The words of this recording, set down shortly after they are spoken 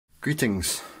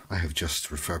Greetings, I have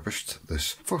just refurbished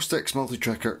this Fostex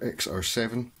Multitracker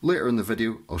XR-7. Later in the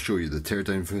video I'll show you the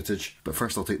teardown footage, but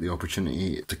first I'll take the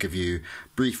opportunity to give you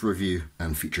a brief review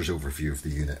and features overview of the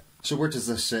unit. So where does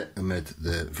this sit amid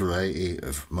the variety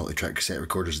of multitrack cassette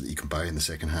recorders that you can buy in the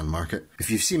second-hand market?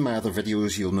 If you've seen my other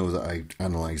videos, you'll know that I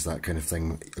analyse that kind of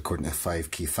thing according to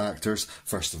 5 key factors,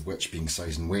 first of which being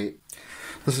size and weight.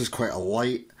 This is quite a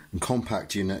light and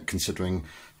compact unit considering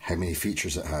how many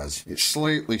features it has. It's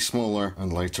slightly smaller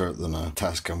and lighter than a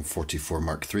Tascam 44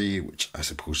 Mark III, which I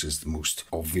suppose is the most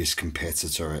obvious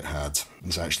competitor it had.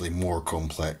 It's actually more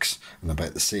complex and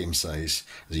about the same size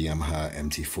as a Yamaha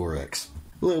MT4X.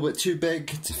 A little bit too big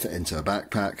to fit into a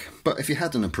backpack, but if you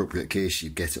had an appropriate case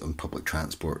you'd get it on public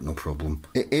transport, no problem.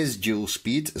 It is dual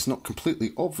speed. It's not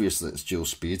completely obvious that it's dual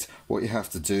speed. What you have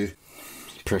to do,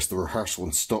 press the rehearsal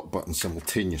and stop button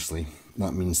simultaneously.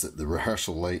 That means that the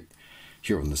rehearsal light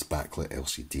here on this backlit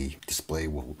LCD display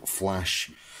will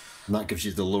flash, and that gives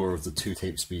you the lower of the two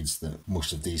tape speeds that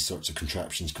most of these sorts of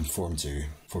contraptions conform to,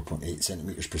 4.8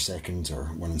 centimeters per second or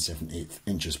 1 7/8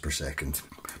 inches per second.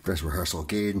 Press rehearsal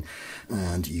again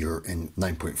and you're in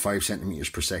 9.5 centimeters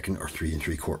per second or 3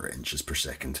 3/4 inches per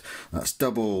second. That's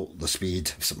double the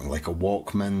speed of something like a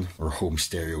Walkman or a home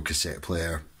stereo cassette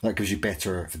player. That gives you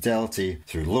better fidelity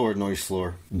through lower noise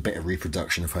floor and better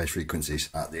reproduction of high frequencies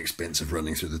at the expense of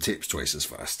running through the tapes twice as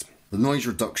fast. The noise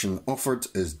reduction offered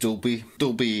is Dolby.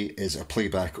 Dolby is a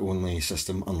playback only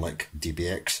system unlike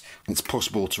DBX. It's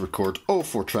possible to record all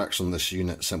 4 tracks on this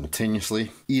unit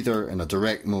simultaneously, either in a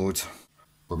direct mode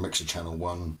where mixer channel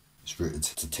 1 is routed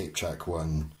to tape track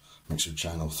 1, mixer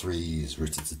channel 3 is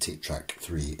routed to tape track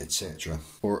 3, etc.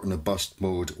 Or in a bus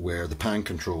mode where the pan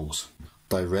controls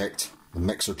direct the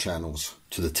mixer channels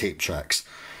to the tape tracks.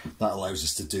 That allows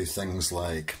us to do things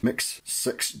like mix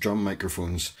 6 drum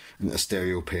microphones in a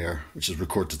stereo pair, which is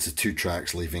recorded to 2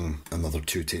 tracks, leaving another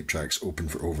 2 tape tracks open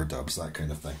for overdubs, that kind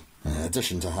of thing. In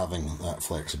addition to having that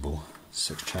flexible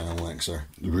 6-channel mixer,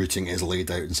 the routing is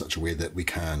laid out in such a way that we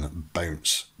can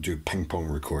bounce, do ping pong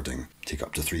recording, take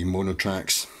up to 3 mono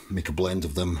tracks, make a blend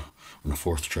of them on a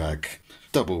 4th track,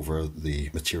 dub over the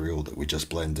material that we just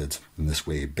blended, and this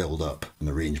way build up an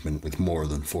arrangement with more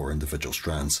than 4 individual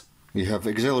strands. We have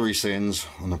auxiliary sends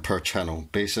on a per channel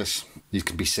basis. These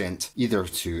can be sent either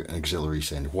to an auxiliary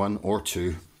send 1 or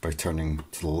 2 by turning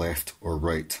to the left or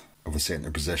right of a centre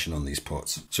position on these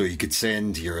pots. So you could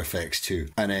send your effects to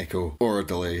an echo or a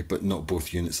delay, but not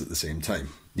both units at the same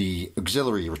time. The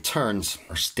auxiliary returns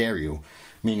are stereo,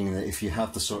 meaning that if you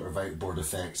have the sort of outboard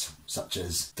effects such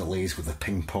as delays with a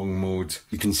ping pong mode,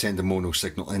 you can send a mono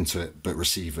signal into it but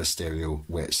receive a stereo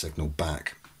wet signal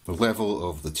back. The level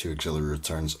of the 2 auxiliary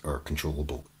returns are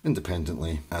controllable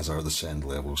independently, as are the send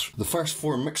levels. The first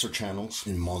 4 mixer channels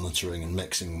in monitoring and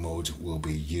mixing mode will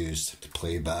be used to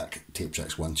play back tape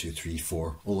tracks 1, 2, 3,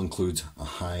 4. All include a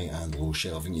high and low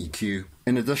shelving EQ.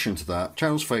 In addition to that,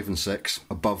 channels 5 and 6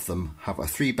 above them have a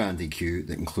 3-band EQ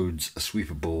that includes a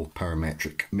sweepable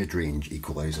parametric mid-range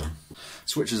equaliser.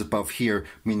 Switches above here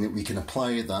mean that we can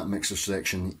apply that mixer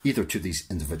section either to these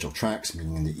individual tracks,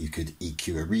 meaning that you could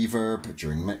EQ a reverb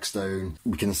during mixdown.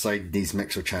 We can assign these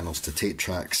mixer channels to tape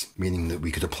tracks, meaning that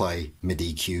we could apply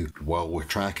mid-EQ while we're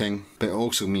tracking, but it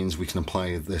also means we can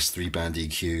apply this 3-band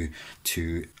EQ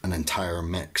to an entire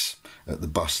mix at the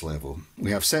bus level.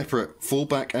 We have separate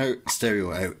fallback out,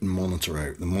 stereo out and monitor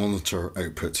out. The monitor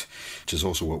output, which is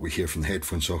also what we hear from the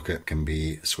headphone socket, can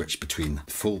be switched between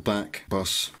fallback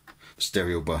bus,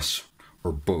 stereo bus,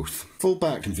 or both.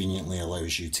 Fallback conveniently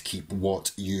allows you to keep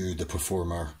what you, the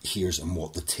performer, hears and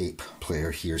what the tape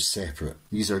player hears separate.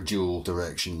 These are dual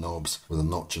direction knobs with a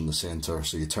notch in the centre,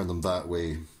 so you turn them that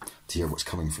way to hear what's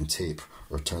coming from tape,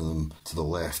 or turn them to the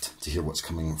left to hear what's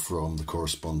coming from the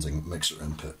corresponding mixer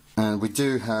input. And we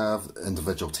do have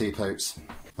individual tape outs.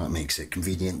 That makes it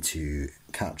convenient to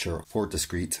capture 4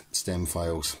 discrete stem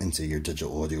files into your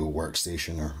digital audio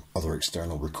workstation or other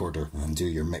external recorder and do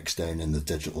your mix down in the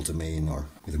digital domain or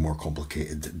with a more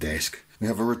complicated desk. We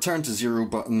have a return to 0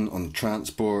 button on the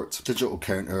transport, digital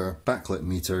counter, backlit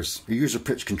meters, a user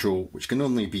pitch control which can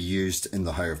only be used in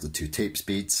the higher of the 2 tape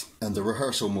speeds, and the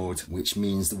rehearsal mode, which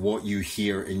means that what you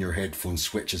hear in your headphones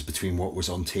switches between what was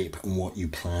on tape and what you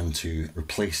plan to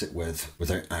replace it with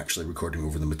without actually recording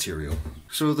over the material.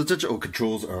 So the digital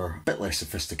controls are a bit less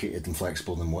sophisticated and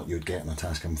flexible than what you would get in a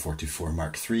Tascam 44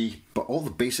 Mark III, but all the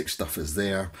basic stuff is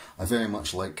there. I very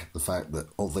much like the fact that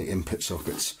all the input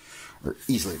sockets are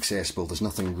easily accessible. There's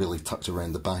nothing really tucked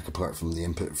around the back apart from the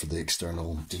input for the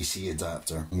external DC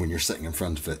adapter. And when you're sitting in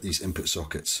front of it, these input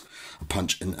sockets, a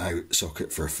punch in out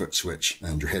socket for a foot switch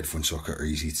and your headphone socket are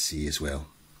easy to see as well.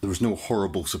 There was no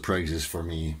horrible surprises for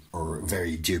me or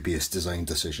very dubious design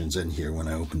decisions in here when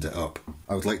I opened it up.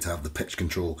 I would like to have the pitch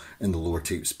control in the lower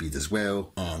tape speed as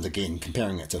well, and again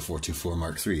comparing it to a 424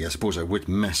 Mark III, I suppose I would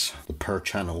miss the per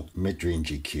channel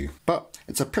mid-range EQ. But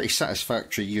it's a pretty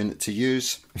satisfactory unit to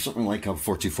use. If something like a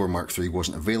 424 Mark III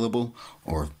wasn't available,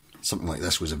 or something like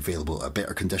this was available at a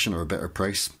better condition or a better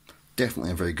price,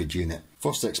 definitely a very good unit.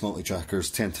 Fostex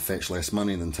multitrackers tend to fetch less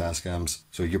money than Tascams,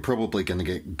 so you're probably going to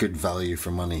get good value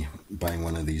for money buying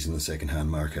one of these in the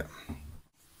second-hand market.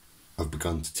 I've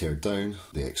begun to tear down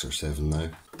the XR-7 now.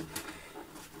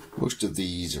 Most of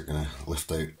these are going to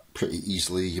lift out pretty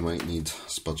easily. You might need a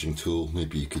spudging tool,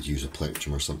 maybe you could use a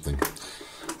plectrum or something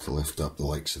to lift up the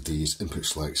likes of these input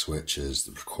select switches,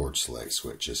 the record select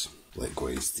switches,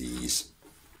 likewise these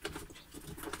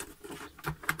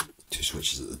two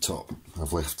switches at the top.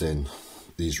 I've left in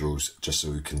these rows just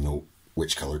so we can know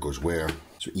which colour goes where.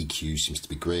 So EQ seems to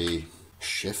be grey,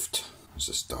 shift is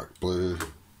this dark blue,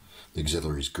 the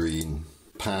auxiliary is green,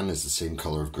 pan is the same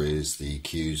colour of grey as the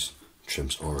EQs,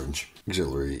 trim's orange,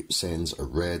 auxiliary sends are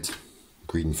red,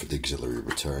 green for the auxiliary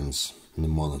returns, and the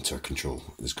monitor control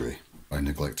is grey. I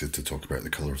neglected to talk about the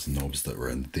colour of the knobs that were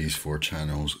in these 4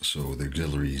 channels. So the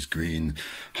auxiliary is green,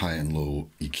 high and low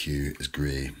EQ is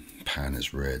grey, pan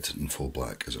is red, and full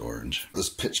black is orange. This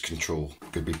pitch control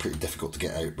could be pretty difficult to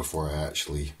get out before I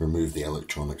actually remove the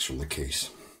electronics from the case.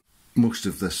 Most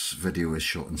of this video is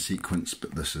shot in sequence,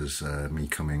 but this is me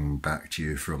coming back to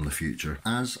you from the future.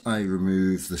 As I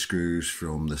remove the screws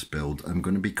from this build, I'm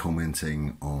going to be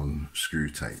commenting on screw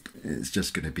type. It's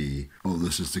just going to be, oh,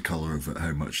 this is the colour of it,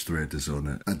 how much thread is on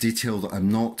it. A detail that I'm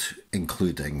not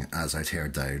including as I tear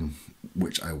down,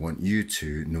 which I want you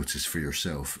to notice for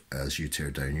yourself as you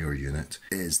tear down your unit,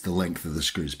 is the length of the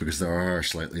screws, because there are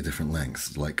slightly different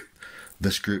lengths. Like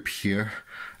this group here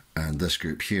and this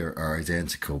group here are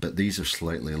identical, but these are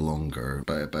slightly longer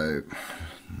by about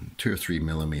 2 or 3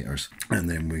 millimeters. And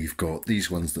then we've got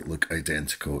these ones that look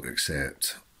identical,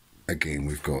 except again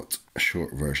we've got a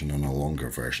short version and a longer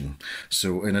version.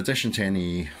 So in addition to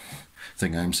anything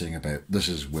I'm saying about this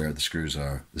is where the screws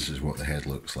are, this is what the head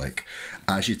looks like,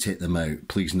 as you take them out,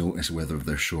 please notice whether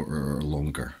they're shorter or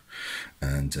longer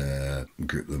and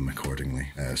group them accordingly.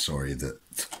 Sorry that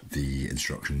the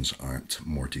instructions aren't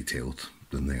more detailed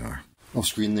than they are. Off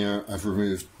screen there, I've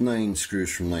removed 9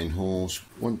 screws from 9 holes.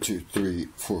 1, 2, 3,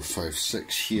 4, 5,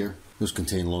 6 here. Those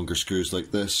contain longer screws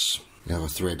like this. You have a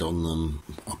thread on them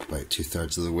up about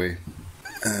 2/3 of the way.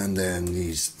 And then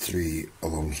these 3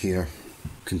 along here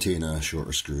contain a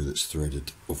shorter screw that's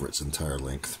threaded over its entire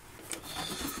length.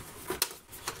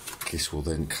 Case will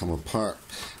then come apart.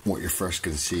 What you're first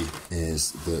going to see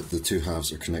is that the 2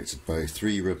 halves are connected by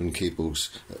 3 ribbon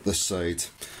cables at this side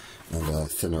and a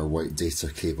thinner white data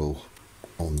cable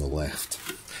on the left.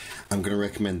 I'm going to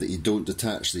recommend that you don't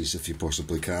detach these if you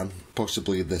possibly can.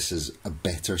 Possibly this is a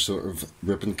better sort of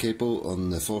ribbon cable on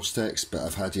the Fostex, but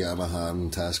I've had Yamaha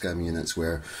and Tascam units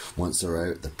where once they're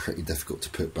out they're pretty difficult to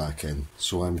put back in.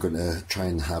 So I'm going to try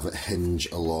and have it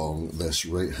hinge along this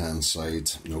right hand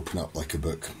side and open up like a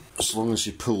book. As long as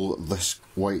you pull this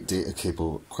white data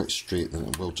cable quite straight, then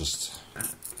it will just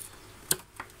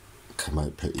come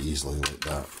out pretty easily like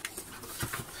that.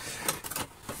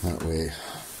 That way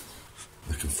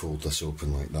I can fold this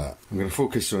open like that. I'm going to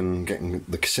focus on getting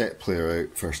the cassette player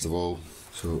out first of all.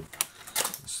 So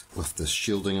let's lift this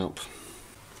shielding up.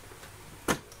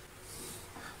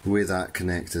 The way that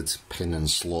connected, pin and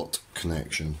slot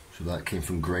connection. So that came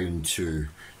from ground to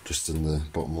just in the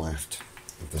bottom left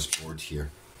of this board here.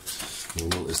 You'll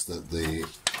notice that the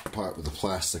part with the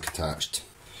plastic attached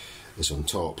is on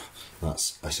top.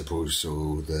 That's, I suppose,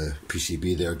 so the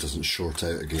PCB there doesn't short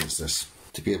out against this.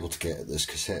 To be able to get at this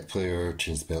cassette player,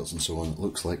 change the belts and so on, it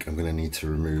looks like I'm going to need to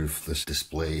remove this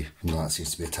display. And that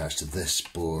seems to be attached to this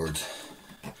board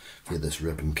via this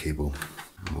ribbon cable.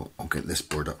 I'll get this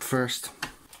board up first.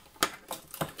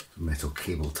 Metal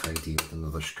cable tidy with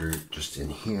another screw just in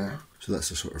here. So that's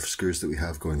the sort of screws that we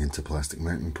have going into plastic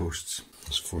mounting posts.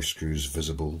 There's 4 screws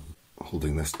visible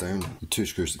holding this down. The 2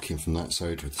 screws that came from that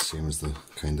side were the same as the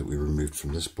kind that we removed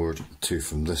from this board. The 2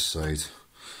 from this side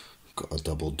got a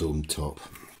double dome top.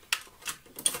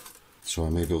 So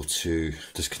I'm able to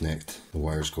disconnect the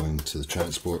wires going to the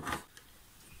transport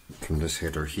from this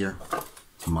header here,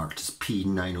 marked as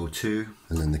P902,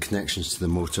 and then the connections to the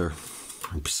motor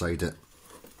are beside it.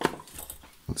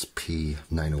 That's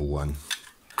P901.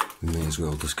 We may as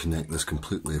well disconnect this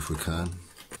completely if we can.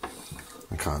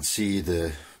 I can't see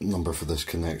the number for this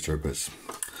connector, but it's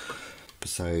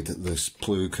beside this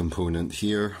blue component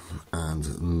here,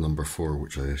 and number 4,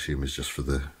 which I assume is just for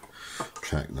the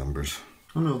track numbers.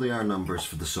 Oh no, they are numbers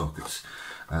for the sockets.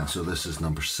 So this is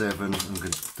number 7, I'm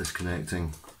going to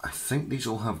disconnecting. I think these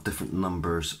all have different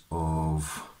numbers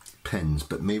of pins,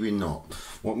 but maybe not.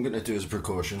 What I'm going to do as a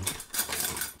precaution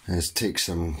is take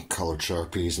some coloured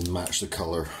Sharpies and match the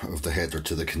colour of the header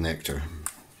to the connector.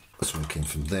 This one came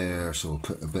from there, so I'll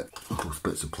put both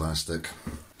bits of plastic.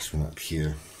 This one up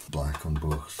here, black on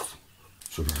both.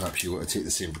 So perhaps you want to take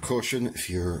the same precaution if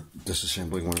you're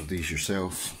disassembling one of these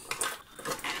yourself.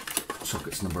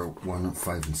 Sockets number 1,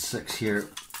 5 and 6 here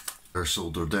are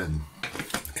soldered in.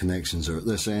 The connections are at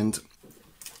this end.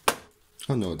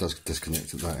 Oh no, it does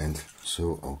disconnect at that end.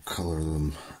 So I'll colour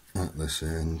them at this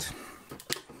end.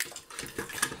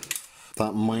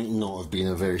 That might not have been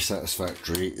a very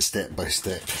satisfactory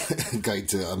step-by-step guide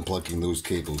to unplugging those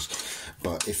cables,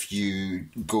 but if you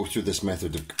go through this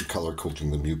method of colour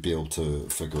coding them, you'll be able to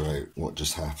figure out what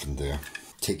just happened there.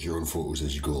 Take your own photos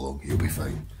as you go along, you'll be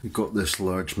fine. We've got this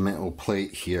large metal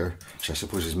plate here, which I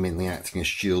suppose is mainly acting as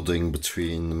shielding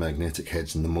between the magnetic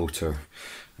heads and the motor,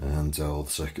 and all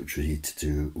the circuitry to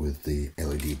do with the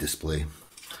LED display.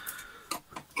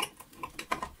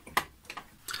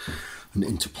 An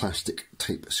interplastic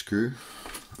type screw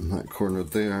in that corner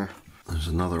there. There's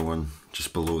another one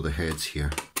just below the heads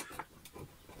here.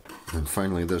 And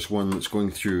finally there's one that's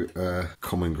going through a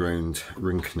common ground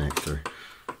ring connector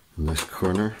in this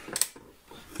corner.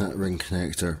 That ring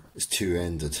connector is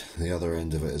two-ended. The other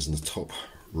end of it is in the top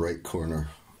right corner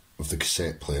of the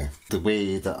cassette player. The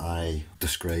way that I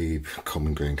describe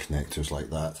common ground connectors like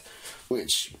that,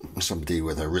 which somebody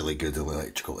with a really good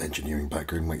electrical engineering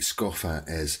background might scoff at,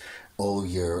 is all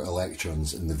your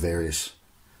electrons in the various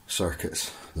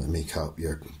circuits that make up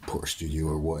your Porter Studio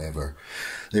or whatever,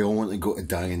 they all want to go to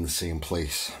die in the same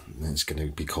place. And it's going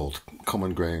to be called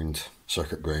common ground,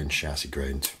 circuit ground, chassis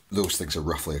ground. Those things are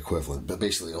roughly equivalent, but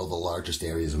basically all the largest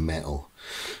areas of metal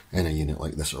in a unit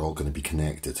like this are all going to be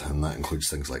connected, and that includes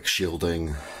things like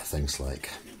shielding, things like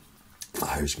the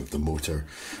housing of the motor,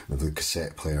 of the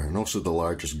cassette player, and also the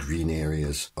largest green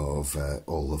areas of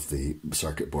all of the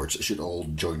circuit boards. It should all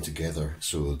join together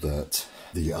so that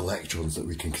the electrons that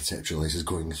we can conceptualize as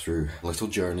going through little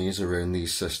journeys around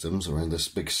these systems, around this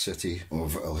big city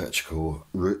of electrical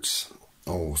routes,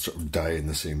 all sort of die in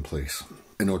the same place.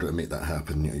 In order to make that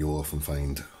happen, you'll often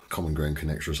find common ground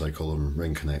connectors, I call them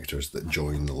ring connectors, that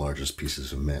join the largest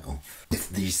pieces of metal. If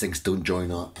these things don't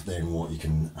join up, then what you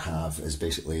can have is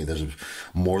basically there's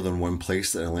more than one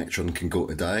place that an electron can go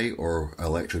to die, or an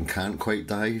electron can't quite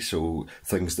die, so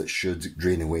things that should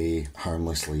drain away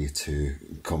harmlessly to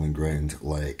common ground,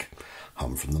 like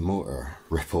hum from the motor,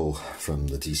 ripple from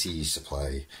the DC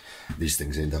supply, these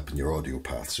things end up in your audio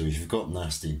path. So if you've got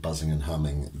nasty buzzing and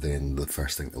humming, then the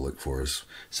first thing to look for is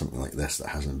something like this that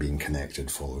hasn't been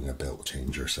connected following a belt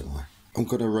change or similar. I'm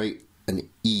going to write an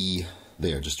E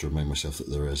there just to remind myself that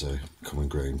there is a common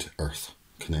ground earth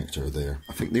connector there.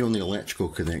 I think the only electrical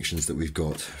connections that we've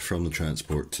got from the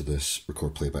transport to this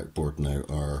record playback board now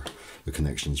are the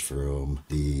connections from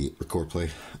the record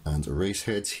play and erase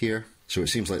heads here. So it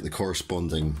seems like the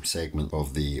corresponding segment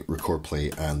of the record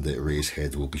play and the erase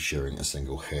head will be sharing a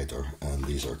single header, and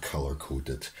these are colour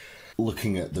coded.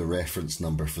 Looking at the reference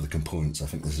number for the components, I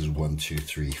think this is 1, 2,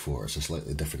 3, 4. It's a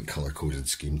slightly different colour coded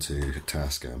scheme to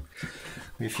Tascam.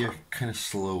 If you're kind of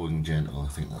slow and gentle, I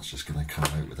think that's just going to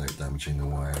come out without damaging the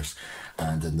wires.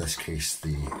 And in this case,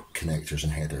 the connectors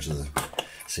and headers are the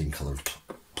same colour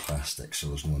plastic, so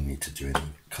there's no need to do any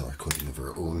colour coding of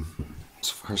our own. As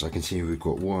far as I can see, we've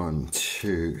got 1,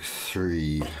 2,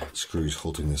 3 screws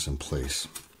holding this in place,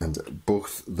 and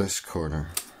both this corner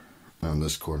and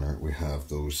this corner we have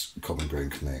those common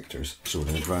ground connectors. So in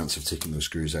advance of taking those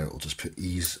screws out, I'll just put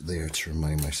E's there to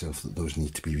remind myself that those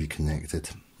need to be reconnected.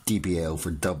 DBL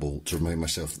for double to remind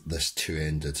myself that this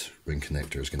two-ended ring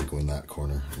connector is going to go in that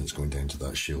corner and it's going down to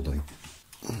that shielding.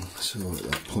 So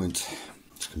at that point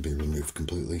it's going to be removed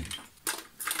completely.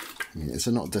 I mean, it's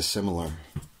a not dissimilar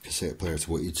cassette player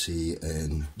to what you'd see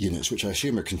in units which I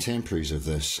assume are contemporaries of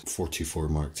this, 424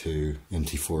 Mark II,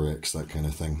 MT4X, that kind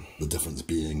of thing. The difference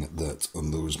being that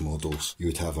on those models you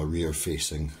would have a rear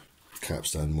facing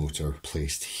capstan motor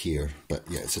placed here, but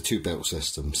yeah, it's a two belt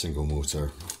system, single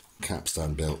motor,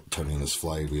 capstan belt turning this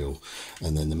flywheel,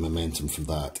 and then the momentum from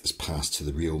that is passed to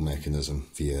the reel mechanism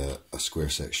via a square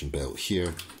section belt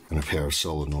here, and a pair of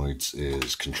solenoids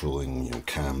is controlling,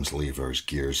 cams, levers,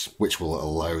 gears, which will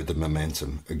allow the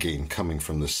momentum, again coming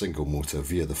from the single motor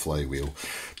via the flywheel,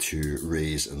 to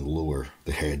raise and lower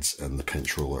the heads and the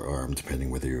pinch roller arm depending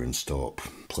whether you're in stop,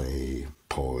 play,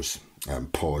 pause.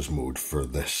 Pause mode for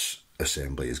this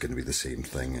assembly is going to be the same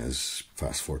thing as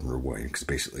fast forward and rewind, because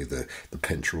basically the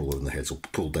pinch roller and the heads will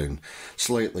pull down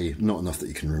slightly, not enough that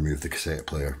you can remove the cassette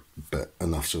player, but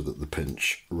enough so that the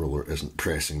pinch roller isn't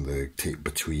pressing the tape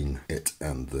between it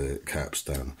and the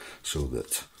capstan, so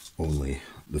that only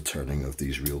the turning of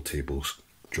these reel tables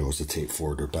draws the tape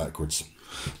forward or backwards.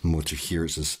 The motor here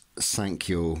is this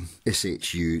Sankyo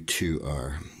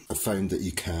SHU2R. I found that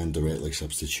you can directly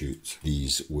substitute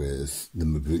these with the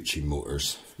Mabuchi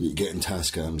motors. You get in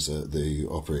Tascams that they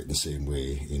operate in the same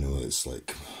way, you know, it's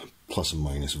like plus and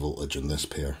minus voltage on this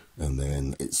pair, and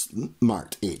then it's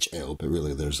marked HL, but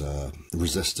really there's a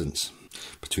resistance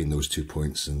between those 2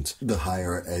 points, and the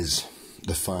higher it is,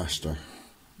 the faster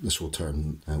this will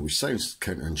turn, which sounds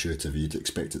counterintuitive. You'd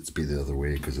expect it to be the other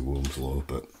way because of Ohm's law,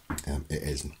 but it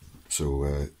isn't.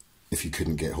 So if you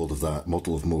couldn't get hold of that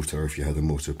model of motor, if you had a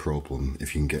motor problem,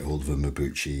 if you can get hold of a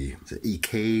Mabuchi, is it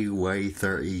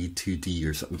EKY32D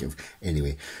or something?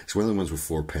 Anyway, it's one of the ones with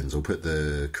 4 pins. I'll put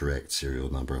the correct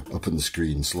serial number up on the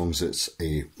screen. As long as it's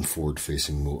a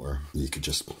forward-facing motor, you could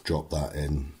just drop that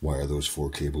in, wire those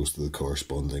 4 cables to the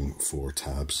corresponding 4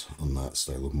 tabs on that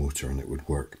style of motor, and it would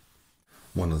work.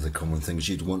 One of the common things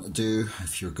you'd want to do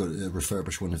if you're going to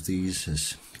refurbish one of these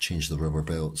is change the rubber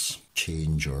belts,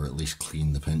 change or at least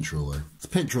clean the pinch roller. The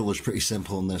pinch roller is pretty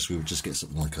simple on this. We would just get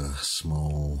something like a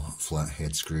small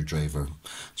flathead screwdriver,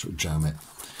 sort of jam it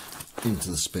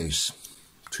into the space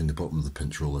between the bottom of the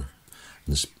pinch roller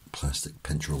and this plastic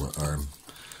pinch roller arm,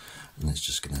 and it's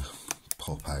just going to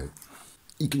pop out.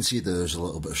 You can see there's a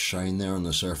little bit of shine there on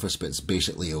the surface, but it's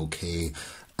basically okay.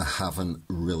 I haven't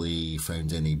really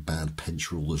found any bad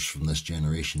pinch rollers from this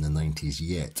generation in the 90s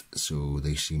yet, so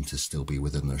they seem to still be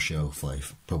within their shelf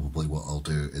life. Probably what I'll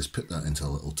do is put that into a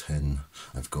little tin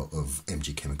I've got of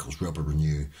MG Chemicals Rubber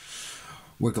Renew,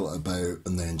 wiggle it about,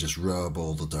 and then just rub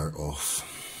all the dirt off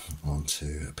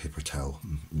onto a paper towel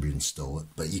and reinstall it.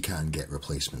 But you can get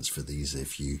replacements for these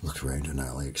if you look around on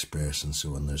AliExpress and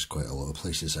so on. There's quite a lot of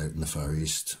places out in the Far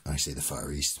East. I say the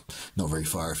Far East, not very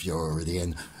far if you're already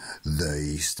in the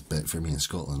East, but for me in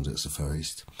Scotland it's the Far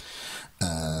East.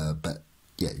 But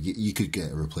yeah, you could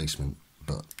get a replacement,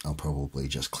 but I'll probably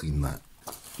just clean that.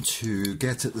 To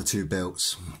get at the 2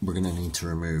 belts, we're going to need to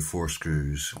remove 4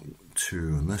 screws,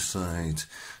 2 on this side,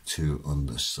 2 on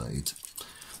this side.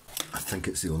 I think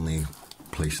it's the only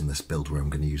place in this build where I'm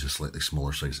going to use a slightly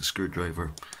smaller size of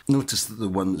screwdriver. Notice that the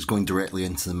one that's going directly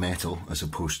into the metal, as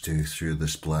opposed to through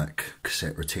this black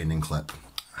cassette retaining clip,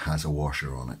 has a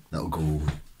washer on it. That'll go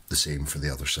the same for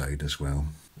the other side as well.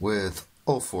 With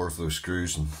all 4 of those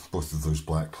screws and both of those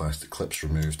black plastic clips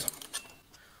removed,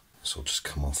 this will just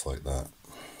come off like that.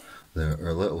 There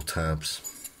are little tabs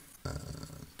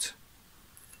and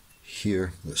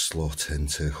here that slot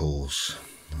into holes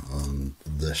on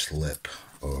this lip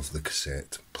of the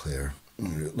cassette player.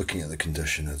 Looking at the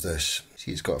condition of this,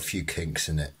 see it's got a few kinks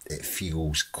in it. It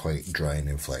feels quite dry and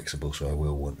inflexible, so I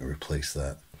will want to replace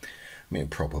that. I mean, it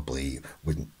probably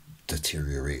wouldn't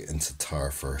deteriorate into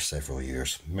tar for several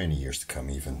years, many years to come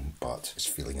even, but it's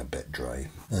feeling a bit dry.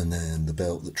 And then the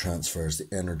belt that transfers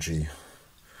the energy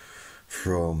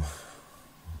from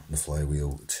the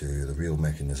flywheel to the reel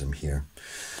mechanism here,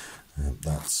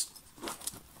 that's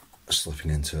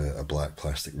slipping into a black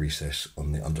plastic recess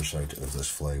on the underside of this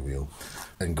flywheel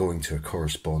and going to a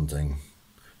corresponding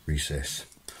recess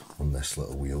on this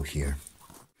little wheel here.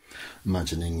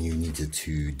 Imagining you needed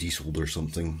to desolder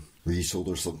something,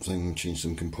 resolder something, change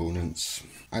some components,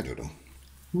 I don't know,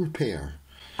 repair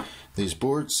these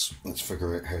boards. Let's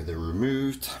figure out how they're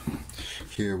removed.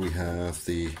 Here we have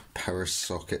the power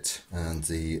socket and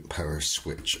the power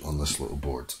switch on this little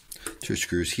board. 2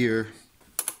 screws here,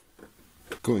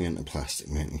 going into plastic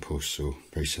mounting post, so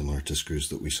very similar to screws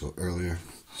that we saw earlier.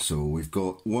 So we've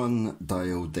got 1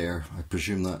 diode there. I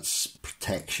presume that's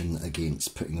protection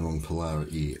against putting the wrong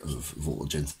polarity of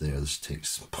voltage into there. This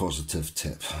takes positive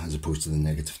tip as opposed to the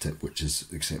negative tip, which is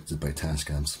accepted by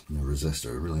Tascams. And the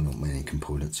resistor, really not many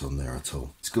components on there at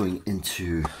all. It's going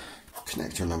into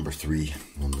connector number 3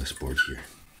 on this board here.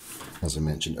 As I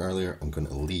mentioned earlier, I'm going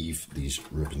to leave these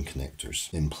ribbon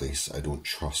connectors in place. I don't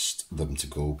trust them to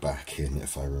go back in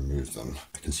if I remove them.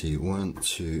 I can see 1,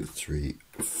 2, 3,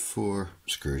 4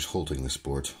 screws holding this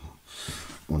board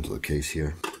onto the case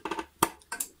here.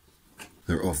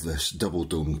 They're of this double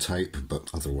dome type, but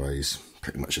otherwise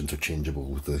pretty much interchangeable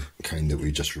with the kind that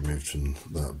we just removed from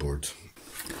that board.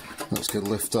 That's going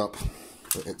to lift up,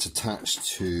 but it's attached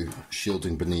to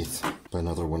shielding beneath by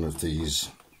another one of these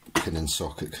pin and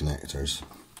socket connectors.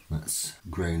 That's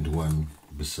ground 1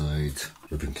 beside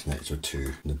ribbon connector 2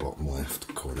 in the bottom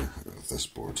left corner of this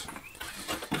board.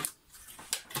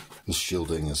 The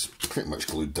shielding is pretty much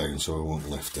glued down, so I won't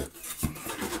lift it,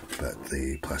 but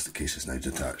the plastic case is now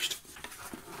detached.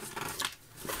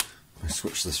 I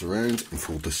switch this around and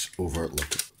fold this over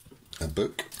like a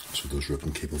book, so those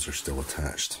ribbon cables are still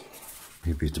attached.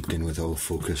 Maybe to begin with, I'll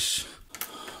focus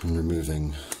on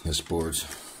removing this board,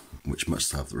 which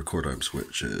must have the record amps,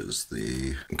 which is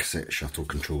the cassette shuttle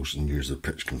controls and user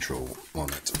pitch control on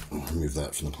it. I'll remove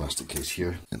that from the plastic case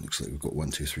here. It looks like we've got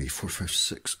 1, 2, 3, 4, 5,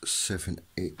 6, 7,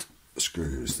 8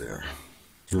 screws there.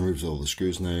 Removed all the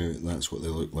screws now. That's what they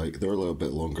look like. They're a little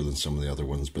bit longer than some of the other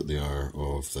ones, but they are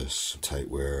of this type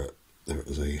where there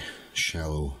is a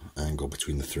shallow angle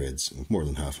between the threads, more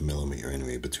than 0.5 millimeter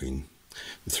anyway between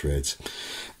the threads.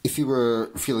 If you were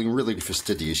feeling really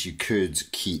fastidious, you could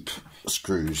keep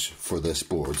screws for this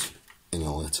board in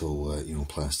a little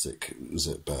plastic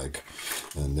zip bag,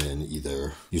 and then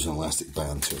either use an elastic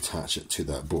band to attach it to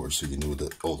that board so you know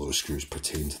that all those screws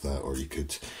pertain to that, or you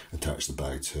could attach the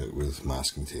bag to it with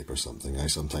masking tape or something. I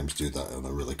sometimes do that on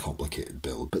a really complicated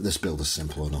build, but this build is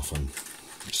simple enough. I'm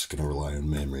just going to rely on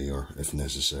memory, or if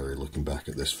necessary, looking back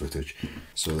at this footage.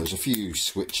 So there's a few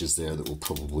switches there that will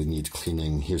probably need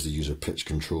cleaning. Here's the user pitch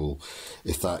control.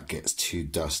 If that gets too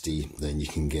dusty, then you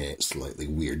can get slightly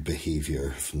weird behaviour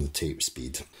from the tape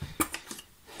speed.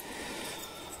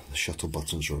 The shuttle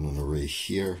buttons are on an array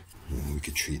here, and we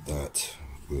could treat that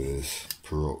with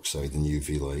peroxide and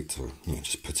UV light, or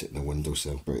just put it in a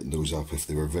windowsill. Brighten those up if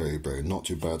they were very brown. Not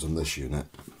too bad on this unit.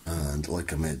 And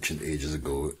like I mentioned ages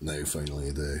ago, now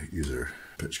finally the user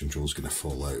pitch control is going to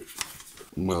fall out.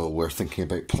 Well, we're thinking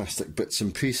about plastic bits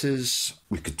and pieces.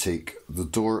 We could take the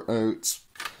door out,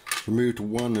 removed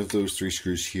one of those 3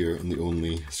 screws here, and the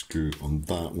only screw on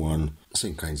that one,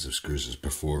 same kinds of screws as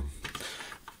before,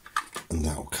 and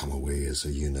that'll come away as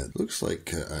a unit. Looks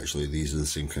like actually these are the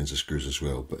same kinds of screws as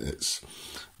well, but it's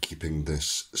keeping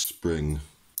this spring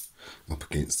up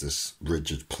against this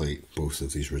rigid plate. Both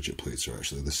of these rigid plates are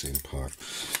actually the same part.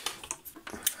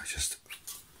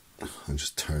 I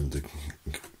just turned the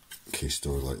case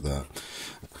door like that.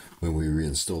 When we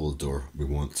reinstall the door, we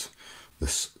want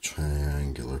this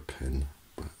triangular pin,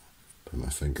 by my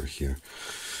finger here,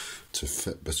 to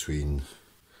fit between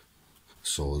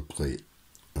solid plate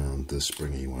and the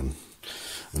springy one,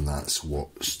 and that's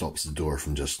what stops the door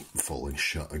from just falling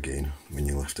shut again when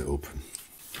you lift it open.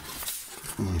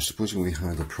 Supposing we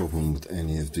had a problem with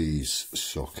any of these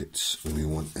sockets and we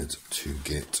wanted to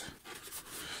get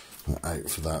out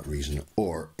for that reason,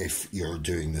 or if you're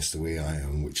doing this the way I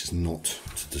am, which is not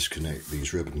to disconnect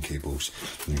these ribbon cables,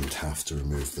 then you would have to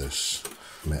remove this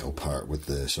metal part with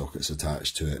the sockets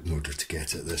attached to it in order to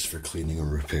get at this for cleaning or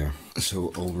repair.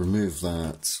 So I'll remove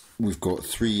that. We've got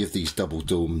 3 of these double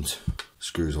domed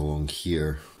screws along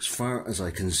here. As far as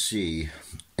I can see,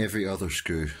 every other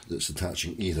screw that's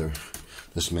attaching either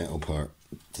this metal part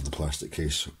to the plastic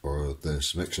case or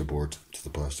this mixer board to the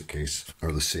plastic case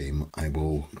are the same. I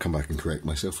will come back and correct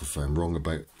myself if I'm wrong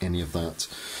about any of that.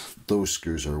 Those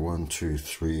screws are 1, 2,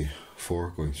 3,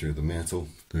 4 going through the metal.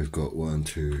 We've got 1,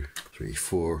 2, 3,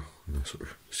 4 in a sort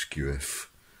of skew-if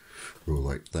row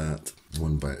like that.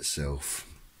 One by itself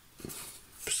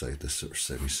beside this sort of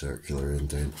semicircular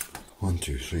indent. 1,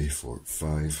 2, 3, 4,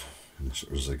 5 in a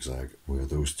sort of zigzag where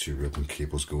those 2 ribbon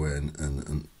cables go in,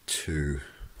 and 2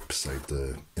 beside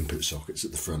the input sockets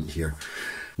at the front here.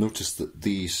 Notice that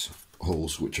these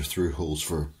holes, which are through holes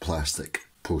for plastic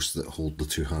posts that hold the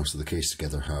 2 halves of the case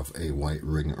together, have a white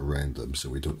ring around them, so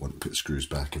we don't want to put screws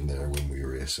back in there when we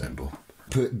reassemble.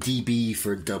 Put DB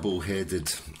for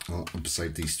double-headed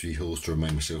beside these 3 holes to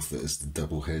remind myself that it's the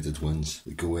double-headed ones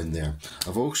that go in there.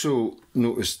 I've also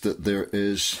noticed that there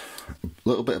is a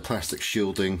little bit of plastic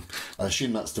shielding. I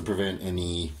assume that's to prevent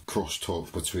any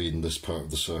crosstalk between this part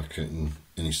of the circuit and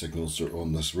any signals that are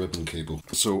on this ribbon cable.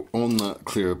 So on that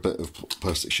clear bit of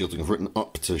plastic shielding, I've written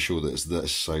up to show that it's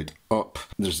this side up.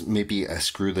 There's maybe a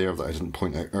screw there that I didn't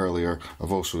point out earlier.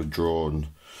 I've also drawn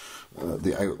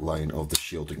the outline of the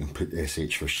shielding and put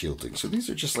SH for shielding. So these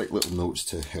are just like little notes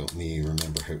to help me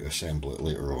remember how to assemble it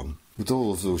later on. With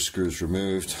all of those screws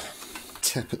removed,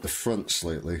 tip at the front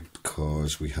slightly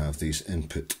because we have these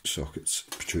input sockets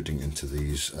protruding into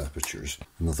these apertures.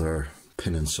 Another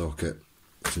pin and socket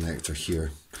connector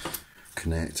here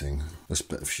connecting this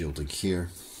bit of shielding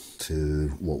here to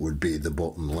what would be the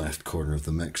bottom left corner of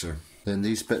the mixer. Then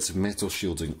these bits of metal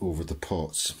shielding over the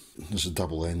pots. There's a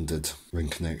double-ended ring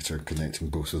connector connecting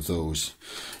both of those,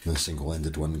 and a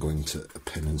single-ended one going to a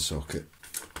pin and socket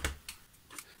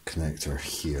connector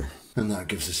here. And that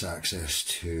gives us access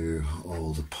to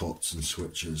all the pots and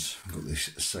switches. I've got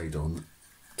these side-on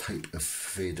type of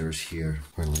faders here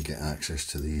when I get access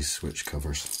to these switch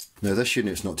covers. Now this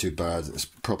unit's not too bad, it's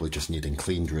probably just needing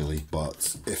cleaned really,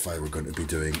 but if I were going to be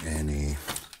doing any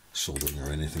soldering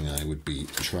or anything, I would be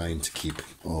trying to keep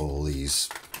all these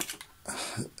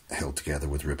held together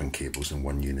with ribbon cables in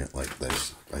one unit like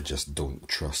this. I just don't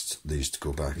trust these to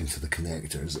go back into the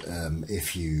connectors.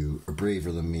 If you are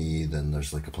braver than me, then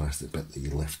there's like a plastic bit that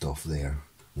you lift off there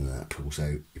and that pulls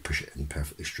out, you push it in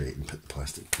perfectly straight and put the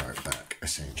plastic part back,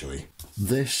 essentially.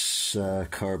 This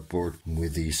cardboard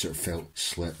with these sort of felt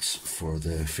slits for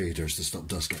the faders to stop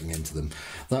dust getting into them,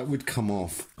 that would come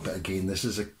off, but again this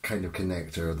is a kind of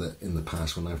connector that in the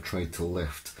past when I've tried to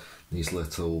lift these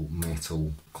little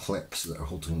metal clips that are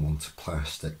holding onto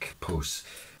plastic posts,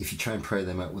 if you try and pry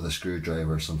them out with a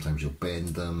screwdriver, sometimes you'll bend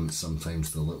them,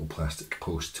 sometimes the little plastic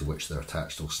post to which they're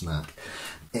attached will snap.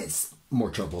 It's more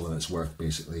trouble than it's worth,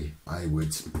 basically. I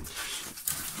would,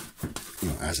 you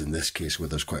know, as in this case where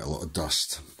there's quite a lot of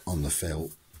dust on the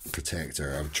felt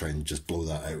protector, I would try and just blow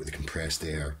that out with the compressed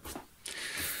air.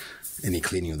 Any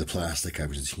cleaning of the plastic, I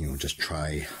would, you know, just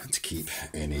try to keep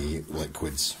any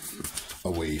liquids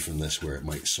away from this where it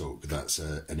might soak. That's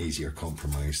an easier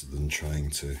compromise than trying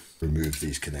to remove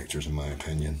these connectors, in my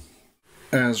opinion.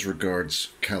 As regards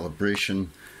calibration,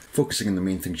 focusing on the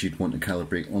main things you'd want to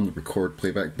calibrate on the record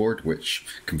playback board, which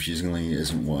confusingly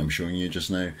isn't what I'm showing you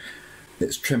just now.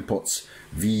 It's trim pots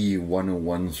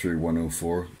V101 through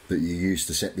 104 that you use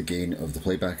to set the gain of the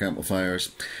playback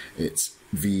amplifiers. It's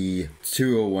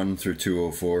V201 through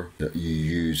 204 that you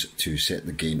use to set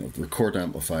the gain of the record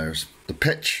amplifiers. The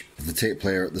pitch of the tape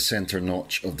player at the centre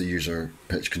notch of the user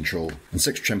pitch control, and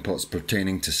 6 trim pots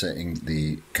pertaining to setting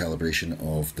the calibration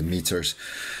of the meters.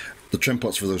 The trim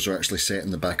pots for those are actually set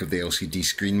in the back of the LCD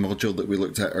screen module that we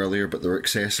looked at earlier, but they're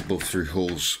accessible through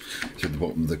holes through the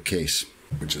bottom of the case,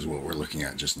 which is what we're looking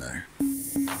at just now.